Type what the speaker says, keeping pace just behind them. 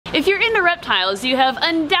If you're into reptiles, you have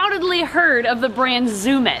undoubtedly heard of the brand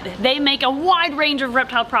Zoo Med. They make a wide range of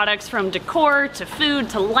reptile products from decor to food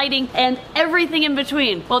to lighting and everything in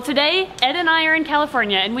between. Well, today, Ed and I are in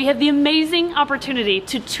California and we have the amazing opportunity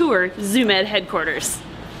to tour Zoo Med headquarters.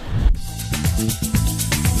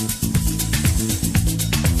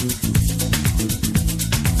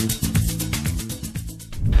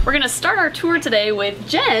 We're gonna start our tour today with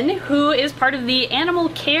Jen, who is part of the animal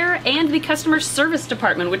care and the customer service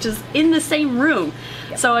department, which is in the same room.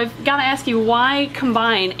 Yep. So I've gotta ask you, why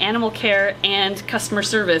combine animal care and customer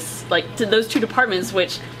service, like to those two departments,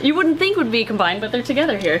 which you wouldn't think would be combined, but they're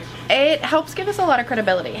together here? It helps give us a lot of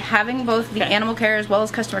credibility. Having both the animal care as well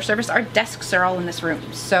as customer service, our desks are all in this room.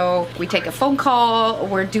 So we take a phone call,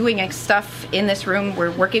 we're doing stuff in this room,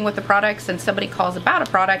 we're working with the products, and somebody calls about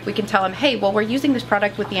a product, we can tell them, hey, well, we're using this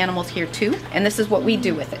product with the animals here too, and this is what we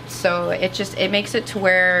do with it. So it makes it to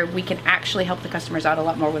where we can actually help the customers out a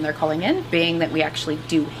lot more when they're calling in, being that we actually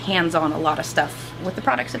do hands-on a lot of stuff with the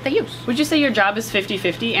products that they use. Would you say your job is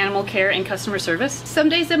 50-50, animal care and customer service? Some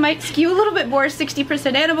days it might skew a little bit more,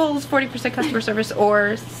 60% animals, 40% customer service,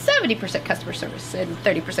 or 70% customer service and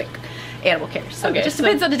 30% animal care. So it just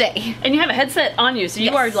depends on the day. And you have a headset on you, so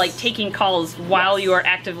you are like taking calls while you are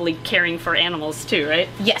actively caring for animals too, right?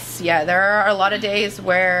 Yes, yeah, there are a lot of days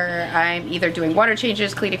where I'm either doing water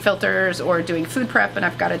changes, cleaning filters, or doing food prep, and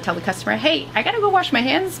I've got to tell the customer, hey, I gotta go wash my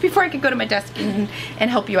hands before I can go to my desk and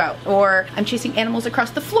help you out. Or I'm chasing animals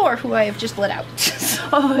across the floor who I have just let out.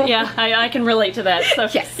 Oh yeah, I can relate to that. So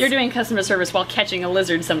yes. You're doing customer service while catching a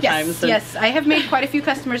lizard sometimes. Yes, I have made quite a few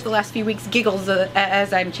customers the last few weeks giggles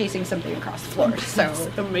as I'm chasing something across the floor.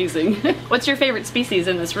 So amazing. What's your favorite species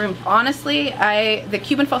in this room? Honestly, the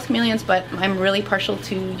Cuban false chameleons, but I'm really partial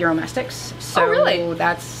to Euromastics. So really?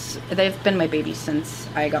 They've been my babies since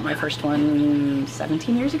I got my first one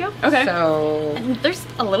 17 years ago. Okay. So and there's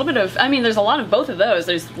a little bit of, there's a lot of both of those.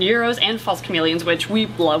 There's Euros and false chameleons, which we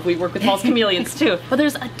love. We work with false chameleons too. But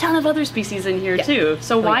there's a ton of other species in here too.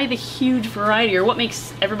 So why the huge variety, or what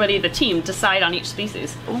makes everybody, the team, decide on each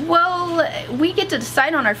species? Well, we get to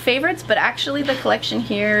decide on our favorites, but actually the collection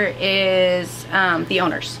here is the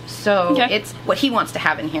owner's. So it's what he wants to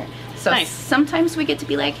have in here. So sometimes we get to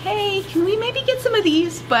be like, hey, can we maybe get some of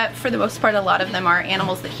these? But for the most part, a lot of them are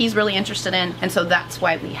animals that he's really interested in, and so that's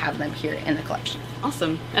why we have them here in the collection.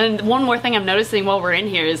 Awesome. And one more thing I'm noticing while we're in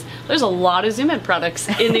here is there's a lot of Zoo Med products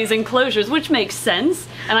in these enclosures, which makes sense.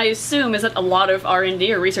 And I assume, is it a lot of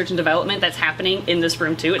R&D or research and development that's happening in this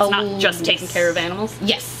room too? It's not just taking care of animals?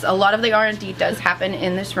 Yes, a lot of the R&D does happen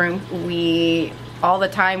in this room. All the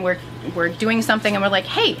time we're doing something and we're like,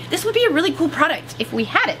 hey, this would be a really cool product if we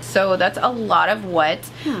had it. So that's a lot of what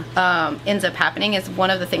ends up happening. Is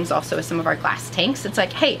one of the things also is some of our glass tanks. It's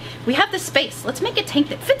like, hey, we have this space, let's make a tank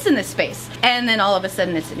that fits in this space. And then all of a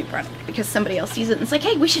sudden it's a new product because somebody else sees it and it's like,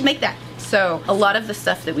 hey, we should make that. So a lot of the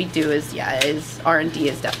stuff that we do is R&D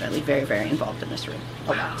is definitely very, very involved in this room. A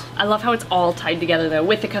lot. I love how it's all tied together though,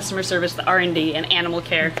 with the customer service, the R&D, and animal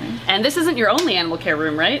care. And this isn't your only animal care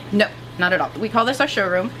room, right? No, not at all. We call this our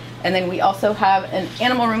showroom. And then we also have an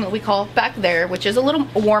animal room that we call back there, which is a little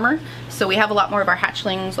warmer. So we have a lot more of our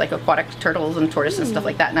hatchlings, like aquatic turtles and tortoises and stuff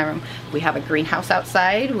like that in our room. We have a greenhouse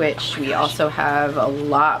outside, which we also have a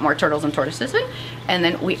lot more turtles and tortoises in. And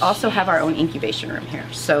then we also have our own incubation room here.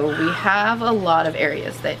 So we have a lot of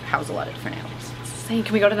areas that house a lot of different animals.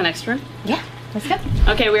 Can we go to the next room? Yeah. Let's go.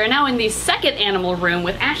 Okay, we are now in the second animal room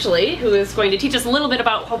with Ashley, who is going to teach us a little bit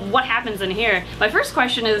about what happens in here. My first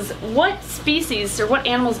question is, what species or what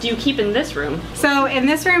animals do you keep in this room? So in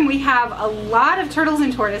this room we have a lot of turtles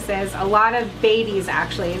and tortoises, a lot of babies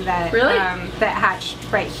actually that that hatch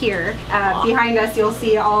right here. Behind us you'll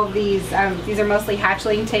see all of these are mostly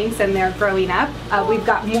hatchling tanks and they're growing up. We've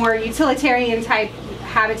got more utilitarian type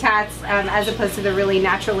habitats as opposed to the really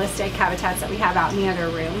naturalistic habitats that we have out in the other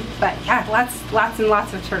room. But yeah, lots and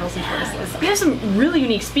lots of turtles and tortoises. We have some really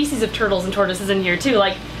unique species of turtles and tortoises in here too.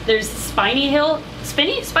 Like there's spiny hill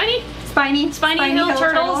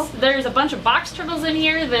turtles. There's a bunch of box turtles in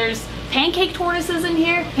here. There's pancake tortoises in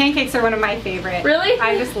here. Pancakes are one of my favorite. Really?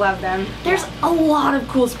 I just love them. There's a lot of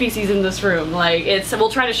cool species in this room. Like we'll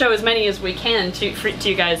try to show as many as we can to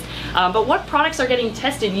you guys. But what products are getting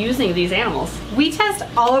tested using these animals? We test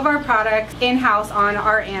all of our products in-house on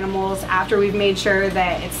our animals after we've made sure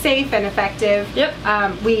that it's safe and effective. Yep.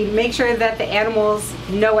 We make sure that the animals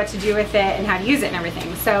know what to do with it and how to use it and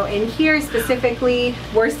everything. So in here specifically,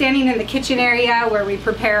 we're standing in the kitchen area where we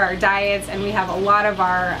prepare our diets, and we have a lot of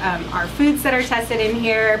our foods that are tested in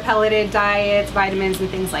here, pelleted diets, vitamins, and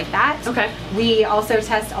things like that. Okay. We also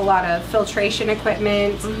test a lot of filtration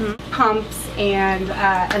equipment, pumps, and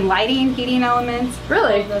lighting, heating elements.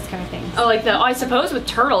 Really? Those kind of things. Oh, like I suppose with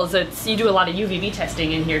turtles, you do a lot of UVB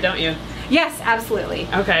testing in here, don't you? Yes, absolutely.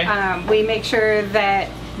 Okay. We make sure that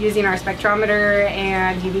using our spectrometer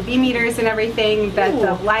and UVB meters and everything, that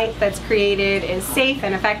the light that's created is safe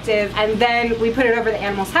and effective, and then we put it over the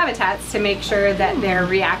animals' habitats to make sure that they're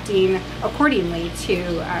reacting accordingly to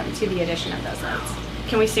the addition of those lights.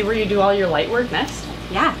 Can we see where you do all your light work next?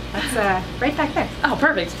 Yeah, that's right back there. Oh,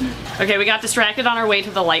 perfect. Okay, we got distracted on our way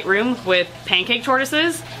to the light room with pancake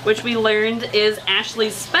tortoises, which we learned is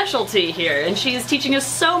Ashley's specialty here, and she's teaching us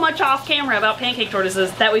so much off camera about pancake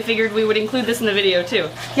tortoises that we figured we would include this in the video too.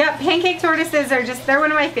 Yep, pancake tortoises are they're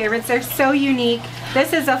one of my favorites. They're so unique.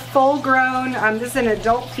 This is a full-grown, this is an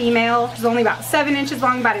adult female. She's only about 7 inches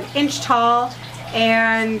long, about 1 inch tall,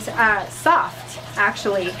 and soft,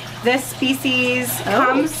 actually. This species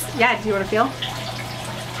comes, yeah, do you want to feel?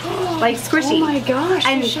 Like squishy. Oh my gosh,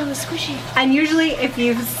 and the shell is squishy. And usually if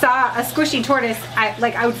you saw a squishy tortoise,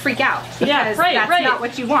 I would freak out, because that's not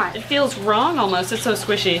what you want. It feels wrong almost, it's so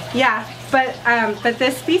squishy. Yeah, but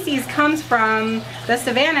this species comes from the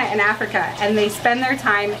savannah in Africa, and they spend their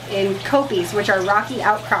time in kopis, which are rocky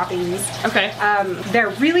outcroppings. Okay. They're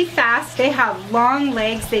really fast, they have long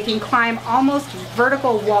legs, they can climb almost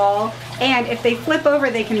vertical wall, and if they flip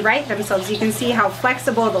over, they can right themselves. You can see how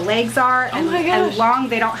flexible the legs are and long.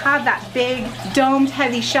 They don't have that big domed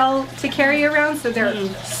heavy shell to carry around, so they're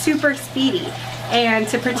super speedy. And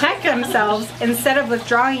to protect themselves, instead of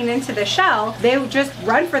withdrawing into the shell, they just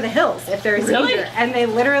run for the hills if there's danger. And they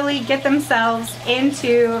literally get themselves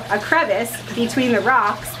into a crevice between the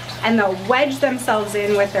rocks, and they'll wedge themselves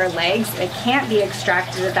in with their legs. They can't be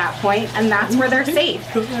extracted at that point, and that's where they're safe.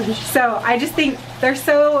 So I just think they're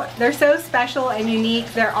so special and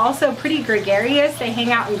unique. They're also pretty gregarious. They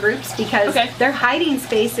hang out in groups because their hiding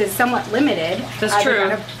space is somewhat limited. That's true. They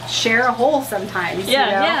gotta share a hole sometimes. Yeah,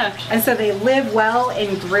 you know? yeah. And so they live well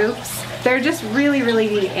in groups. They're just really, really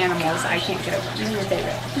neat animals. I can't get over them. They're my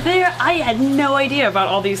favorite. I had no idea about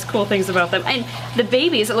all these cool things about them. And the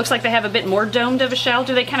babies, it looks like they have a bit more domed of a shell.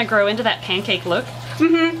 Do they kind of grow into that pancake look?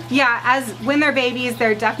 Yeah, when they're babies,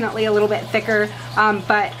 they're definitely a little bit thicker,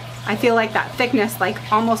 but I feel like that thickness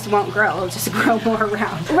almost won't grow. It'll just grow more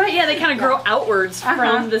around. Right, yeah, they kind of grow outwards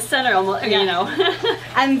from the center, almost, you know.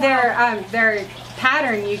 And their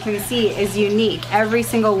pattern, you can see, is unique. Every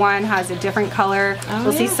single one has a different color.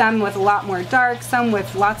 You'll see some with a lot more dark, some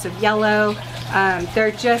with lots of yellow.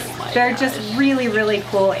 They're just really, really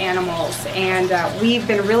cool animals, and we've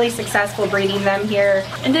been really successful breeding them here.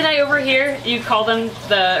 And did I overhear you call them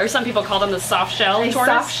or some people call them the soft shell tortoise?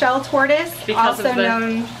 Soft shell tortoise, because also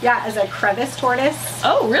known as a crevice tortoise.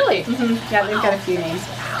 Oh, really? Yeah, they've got a few names.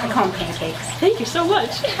 I call them pancakes. Thank you so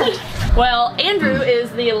much. Well, Andrew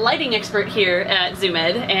is the lighting expert here at Zoo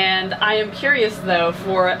Med, and I am curious though,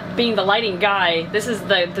 for being the lighting guy, this is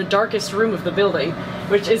the darkest room of the building,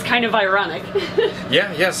 which is kind of ironic.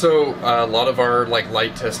 Yeah, so a lot of our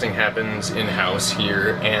light testing happens in-house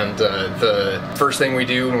here, and the first thing we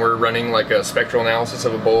do when we're running a spectral analysis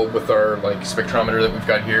of a bulb with our spectrometer that we've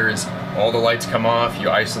got here is all the lights come off, you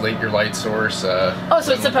isolate your light source. Oh,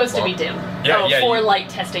 so it's supposed to be dim? For light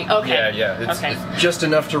testing, okay. Yeah, it's just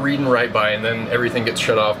enough to read and write by, and then everything gets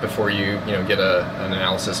shut off before you get an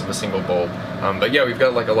analysis of a single bulb. But yeah, we've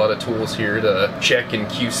got a lot of tools here to check and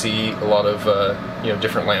QC a lot of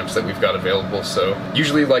different lamps that we've got available. So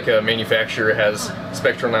usually a manufacturer has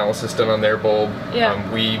spectral analysis done on their bulb.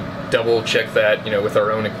 We double check that with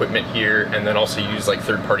our own equipment here, and then also use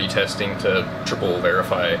third-party testing to triple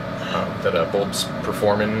verify that a bulb's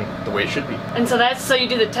performing the way it should be. And so you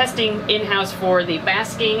do the testing in-house for the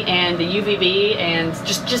basking and the UVB and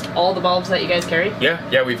just all the bulbs that you guys carry?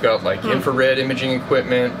 Yeah, we've got infrared imaging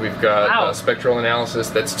equipment, we've got spectral analysis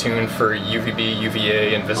that's tuned for UVB,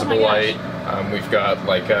 UVA, and visible light. We've got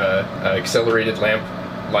a accelerated lamp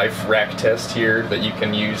life rack test here that you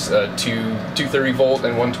can use 230 volt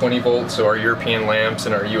and 120 volt. So our European lamps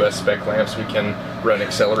and our US spec lamps, we can run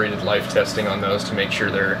accelerated life testing on those to make sure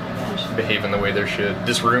they're behaving the way they should.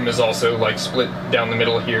 This room is also split down the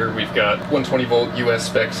middle here. We've got 120 volt US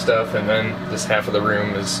spec stuff, and then this half of the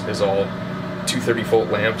room is all 230 volt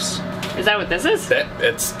lamps. Is that what this is? That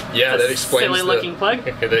explains silly looking plug.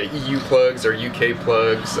 The EU plugs or UK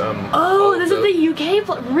plugs. Oh, this is the UK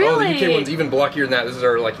plug. Really? Oh, the UK one's even blockier than that. This is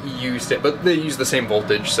our like EU but they use the same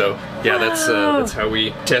voltage. So yeah, that's how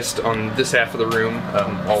we test on this half of the room.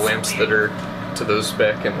 All lamps that are to those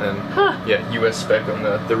spec, and then yeah, US spec on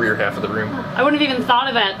the rear half of the room. I wouldn't have even thought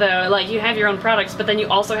of that though. Like, you have your own products, but then you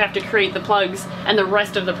also have to create the plugs and the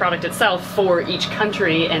rest of the product itself for each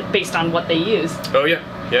country and based on what they use. Oh yeah,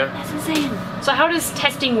 yeah. That's insane. So how does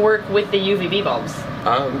testing work with the UVB bulbs?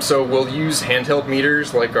 So we'll use handheld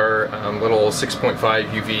meters like our little 6.5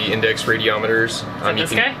 UV index radiometers.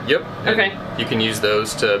 This guy? Yep. Okay. You can use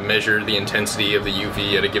those to measure the intensity of the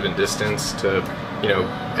UV at a given distance to, you know,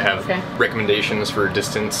 have recommendations for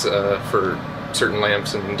distance for certain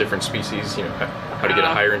lamps and different species, you know, how to get a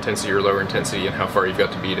higher intensity or lower intensity and how far you've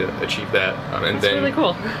got to be to achieve that. And That's really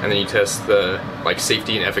cool. And then you test the like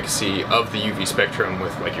safety and efficacy of the UV spectrum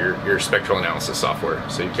with like your spectral analysis software.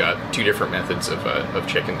 So you've got two different methods of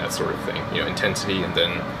checking that sort of thing, you know, intensity and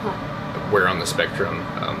then where on the spectrum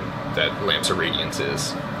that lamp's irradiance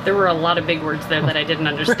is. There were a lot of big words there that I didn't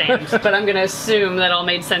understand, but I'm going to assume that all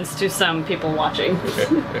made sense to some people watching.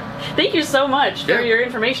 Thank you so much for your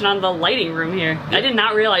information on the lighting room here. I did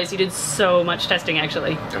not realize you did so much testing,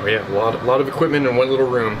 actually. Oh yeah, a lot of equipment in one little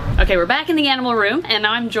room. Okay, we're back in the animal room, and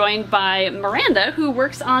now I'm joined by Miranda, who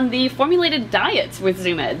works on the formulated diets with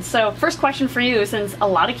Zoo Med. So first question for you, since a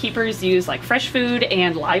lot of keepers use like fresh food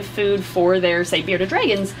and live food for their, say, bearded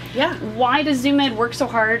dragons, why does Zoo Med work so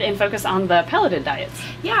hard and focus on the pelleted diets?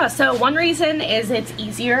 Yeah, so one reason is it's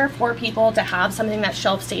easier for people to have something that's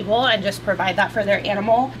shelf stable and just provide that for their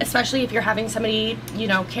animal, especially if you're having somebody, you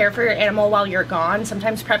know, care for your animal while you're gone.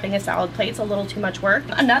 Sometimes prepping a salad plate's a little too much work.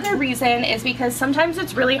 Another reason is because sometimes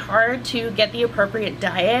it's really hard to get the appropriate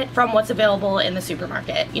diet from what's available in the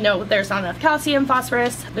supermarket. You know, there's not enough calcium,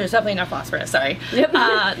 phosphorus. There's definitely enough phosphorus, sorry.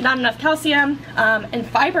 Not enough calcium. And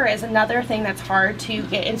fiber is another thing that's hard to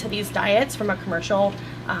get into these diets from a commercial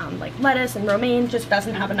like lettuce and romaine just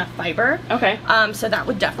doesn't have enough fiber. Okay. So that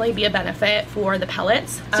would definitely be a benefit for the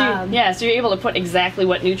pellets. So so you're able to put exactly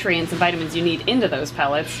what nutrients and vitamins you need into those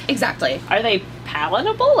pellets. Exactly. Are they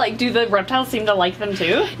palatable? Like, do the reptiles seem to like them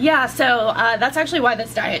too? Yeah, so that's actually why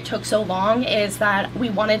this diet took so long, is that we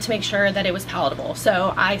wanted to make sure that it was palatable.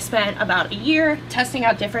 So I spent about a year testing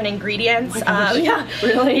out different ingredients.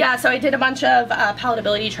 Really? Yeah, so I did a bunch of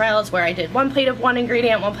palatability trials where I did one plate of one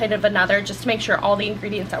ingredient, one plate of another, just to make sure all the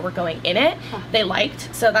ingredients that were going in it they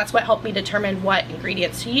liked. So that's what helped me determine what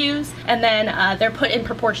ingredients to use, and then they're put in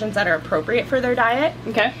proportions that are appropriate for their diet.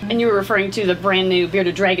 Okay. And you were referring to the brand new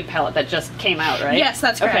bearded dragon pellet that just came out, right? Yes,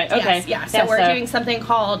 that's correct. Okay. Yes, yeah. So we're doing something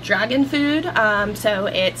called dragon food. So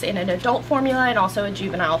it's in an adult formula and also a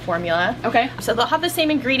juvenile formula. Okay. So they'll have the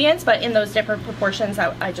same ingredients, but in those different proportions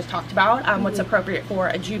that I just talked about, what's appropriate for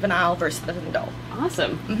a juvenile versus an adult.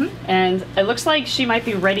 Awesome. And it looks like she might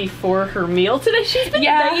be ready for her meal today. She's been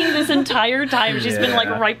begging this entire time. She's been like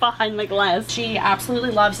right behind my glass. She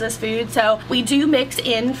absolutely loves this food. So we do mix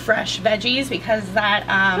in fresh veggies because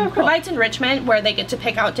that provides enrichment where they get to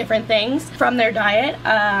pick out different things from their diet.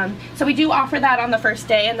 So we do offer that on the first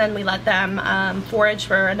day, and then we let them forage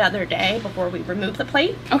for another day before we remove the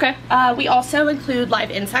plate. Okay. We also include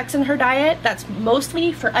live insects in her diet. That's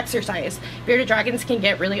mostly for exercise. Bearded dragons can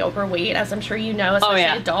get really overweight, as I'm sure you know, especially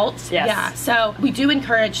adults. Yes. Yeah, so we do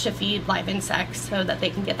encourage to feed live insects so that they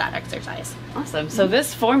can get that exercise. Awesome. So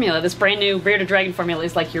this formula, this brand new bearded dragon formula,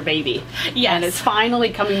 is like your baby. Yes. And it's finally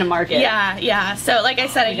coming to market. Yeah. So like I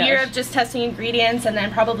said, a year of just testing ingredients, and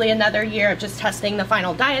then probably another year of just testing the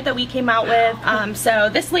final diet that we came out with. So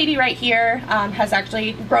this lady right here has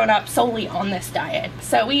actually grown up solely on this diet.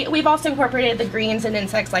 So we've also incorporated the greens and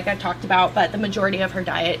insects like I talked about, but the majority of her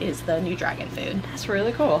diet is the new dragon food. That's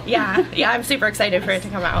really cool. Yeah, I'm super excited for it to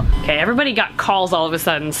come out. Okay, everybody got calls all of a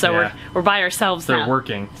sudden, so we're by ourselves now. They're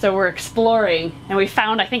working. So we're exploring, and we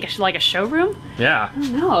found, I think, like a showroom? Yeah. I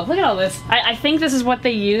don't know, look at all this. I think this is what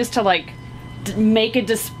they use to like make a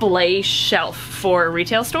display shelf for a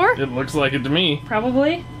retail store? It looks like it to me.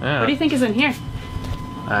 Probably. Yeah. What do you think is in here?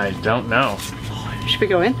 I don't know. Should we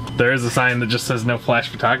go in? There is a sign that just says no flash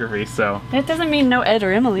photography, so. That doesn't mean no Ed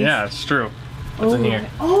or Emily's. Yeah, it's true. What's in here?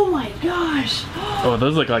 Oh my gosh. Oh,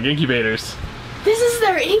 those look like incubators. This is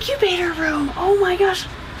their incubator room. Oh my gosh.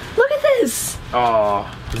 Look at this.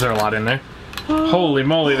 Oh, is there a lot in there? Holy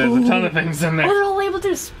moly, there's a ton of things in there. Oh, they're all labeled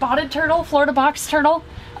too. Spotted turtle, Florida box turtle,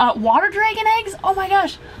 water dragon eggs. Oh my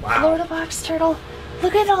gosh. Wow. Florida box turtle.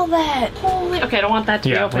 Look at all that. Holy. Okay, I don't want that to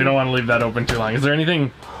be open. Yeah, we don't want to leave that open too long. Is there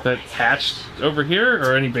anything that hatched over here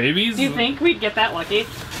or any babies? Do you think we'd get that lucky?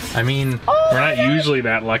 I mean, we're not usually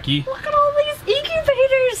that lucky. Look at all these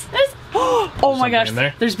incubators. There's Oh my gosh, in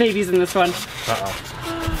there? there's babies in this one.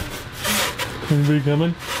 Uh-oh. Anybody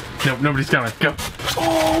coming? Nope, nobody's coming. Go.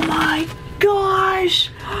 Oh my gosh.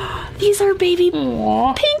 These are baby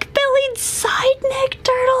pink-bellied side-neck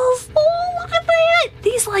turtles. Oh, look at that.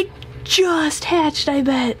 These like just hatched, I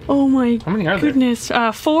bet. Oh my How many are there? goodness.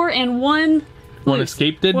 4 and 1. One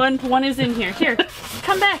escaped it? One is in here. Here,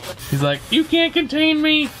 come back. He's like, you can't contain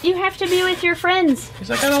me. You have to be with your friends. He's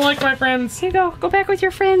like, I don't like my friends. Here you go. Go back with your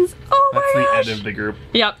friends. Oh That's my gosh. the end of the group.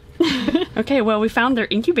 Yep. Okay, well, we found their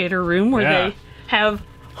incubator room where they have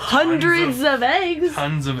hundreds of eggs.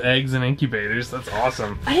 Tons of eggs and incubators. That's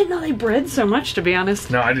awesome. I didn't know they bred so much, to be honest.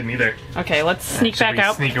 No, I didn't either. Okay, let's sneak Should back we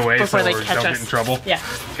out sneak away before so they we catch don't us. get in trouble? Yeah.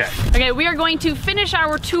 Okay. Okay, we are going to finish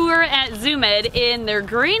our tour at Zoo Med in their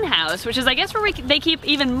greenhouse, which is, I guess, where they keep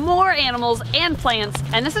even more animals and plants,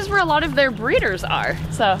 and this is where a lot of their breeders are.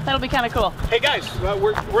 So that'll be kind of cool. Hey guys,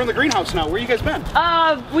 we're in the greenhouse now. Where you guys been?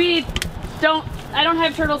 I don't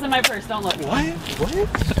have turtles in my purse. Don't look. What?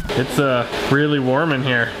 It's really warm in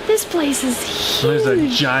here. This place is huge. There's a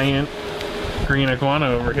giant green iguana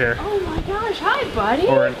over here. Oh my gosh! Hi, buddy.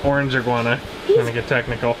 Or an orange iguana. I'm gonna get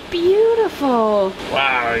technical. Beautiful.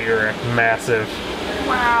 Wow, you're massive.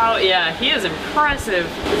 Wow, yeah, he is impressive.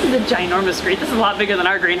 This is a ginormous screen. This is a lot bigger than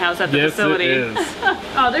our greenhouse at the facility. Yes, it is.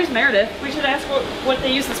 Oh, there's Meredith. We should ask what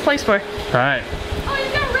they use this place for. All right. Oh,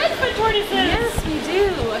 you've got redfoot tortoises. Yes, we do.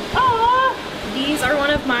 Aww. These are one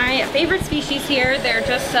of my favorite species here. They're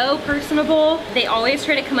just so personable. They always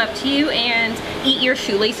try to come up to you and eat your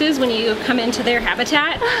shoelaces when you come into their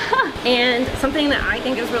habitat. And something that I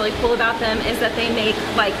think is really cool about them is that they make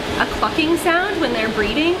like a clucking sound when they're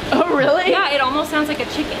breeding. Oh, really? Yeah, it almost sounds like a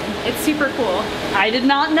chicken. It's super cool. I did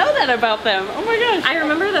not know that about them. Oh my gosh. I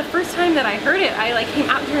remember the first time that I heard it, I like came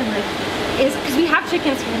out here and like, because we have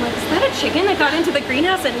chickens here. I'm like, is that a chicken that got into the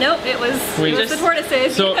greenhouse? And nope, it was the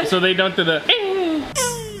tortoises. So they don't do the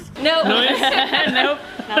Nope. Nope.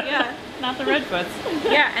 Yeah. Not the redfoots.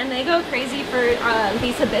 Yeah, and they go crazy for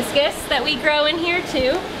these hibiscus that we grow in here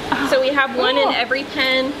too. So we have one in every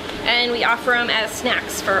pen, and we offer them as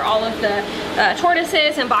snacks for all of the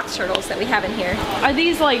tortoises and box turtles that we have in here. Are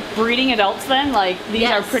these like breeding adults then? Like these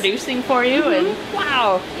are producing for you? And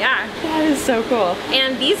wow. Yeah. That is so cool.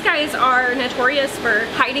 And these guys are notorious for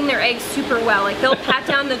hiding their eggs super well. Like they'll pat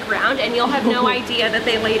down the ground and you'll have no idea that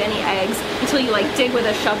they laid any eggs until you like dig with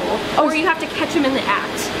a shovel. Or you have to catch them in the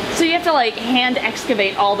act. So you have to like hand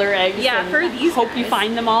excavate all their eggs. Yeah, for these hope guys. you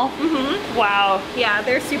find them all. Wow. Yeah,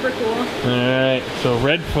 they're super cool. Alright, so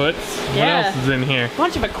redfoots. Yeah. What else is in here? A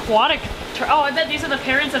bunch of aquatic. Oh, I bet these are the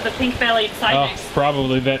parents of the pink-bellied side Oh, necks.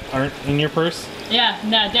 probably that aren't in your purse. Yeah,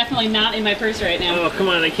 no, definitely not in my purse right now. Oh, come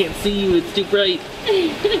on, I can't see you. It's too bright.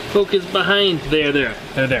 Focus behind. There. They're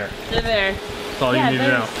there. They're there. That's all you need to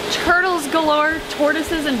know. Turtles galore,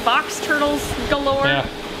 tortoises and box turtles galore. Yeah,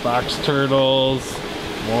 box turtles,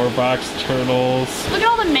 more box turtles. Look at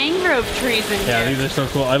all the mangrove trees in Yeah, here. these are so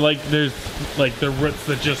cool. I like, there's like the roots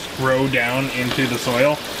that just grow down into the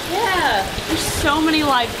soil. Yeah, there's so many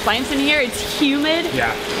live plants in here. It's humid.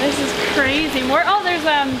 Yeah. This is crazy. More. Oh, there's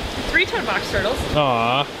 3-toed box turtles.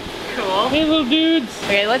 Aw. Cool. Hey, little dudes.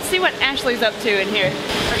 Okay, let's see what Ashley's up to in here.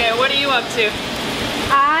 Okay, what are you up to?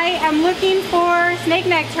 I am looking for snake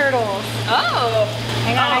neck turtles. Oh.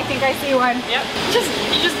 Hang on, I think I see one. Yep.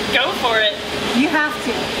 You just go for it. You have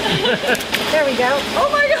to. There we go. Oh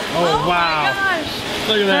my god. Oh, wow. my gosh.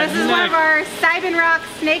 Look at that This is one of our Cybin Rock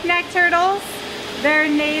snake neck turtles. They're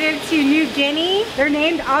native to New Guinea. They're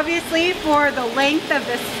named obviously for the length of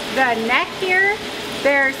the neck here.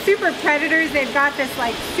 They're super predators. They've got this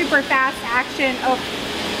like super fast action. Oh,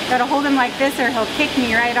 gotta hold him like this or he'll kick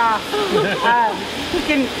me right off. He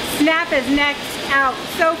can snap his neck out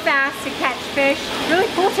so fast to catch fish. Really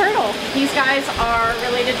cool turtle. These guys are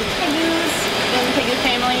related to tegus in the tegu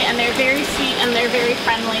family, and they're very sweet and they're very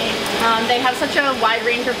friendly. They have such a wide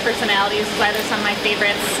range of personalities, that's why they're some of my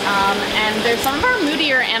favorites. And they're some of our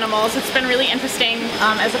moodier animals. It's been really interesting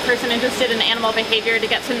as a person interested in animal behavior to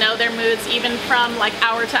get to know their moods, even from like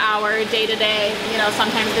hour to hour, day to day. You know,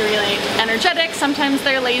 sometimes they're really energetic, sometimes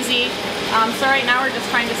they're lazy. So right now we're just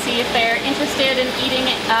trying to see if they're interested in eating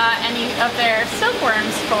any of their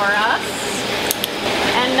silkworms for us.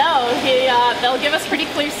 And no, they'll give us pretty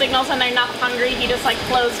clear signals when they're not hungry. He just like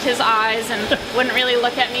closed his eyes and wouldn't really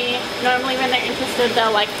look at me. Normally when they're interested,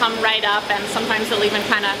 they'll like come right up, and sometimes they'll even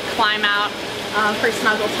kind of climb out for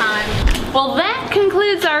snuggle time. Well, that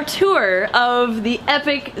concludes our tour of the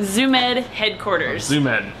epic Zoo Med headquarters. Zoo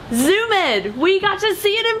Med. Zoo Med! We got to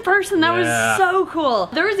see it in person. That was so cool.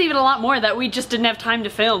 There was even a lot more that we just didn't have time to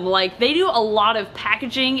film. Like, they do a lot of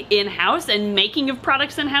packaging in-house and making of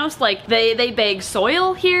products in-house. Like, they bag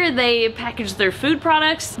soil here, they package their food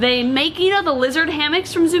products, they make, you know, the lizard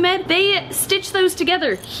hammocks from Zoo Med? They stitch those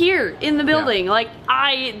together here in the building. Like,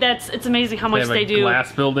 it's amazing how much they do. They have a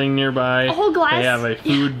glass building nearby. A whole glass? They have a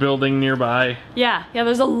food building nearby. Yeah,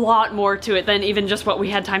 there's a lot more to it than even just what we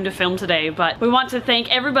had time to film today, but we want to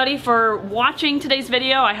thank everybody for watching today's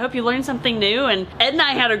video. I hope you learned something new, and Ed and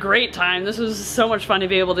I had a great time. This was so much fun to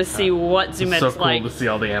be able to see what Zoo Med is like. So cool to see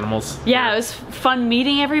all the animals. Yeah, it was fun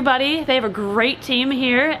meeting everybody. They have a great team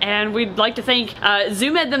here, and we'd like to thank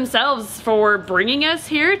Zoo Med themselves for bringing us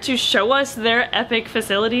here to show us their epic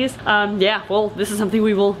facilities. Yeah, well, this is something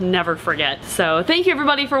we will never forget. So thank you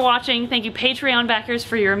everybody for watching. Thank you Patreon backers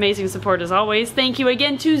for your amazing support as always. Thank you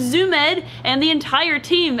again to Zoo Med and the entire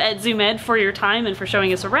team at Zoo Med for your time and for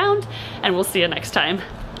showing us around, and we'll see you next time.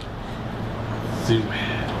 Zoo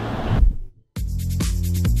Med.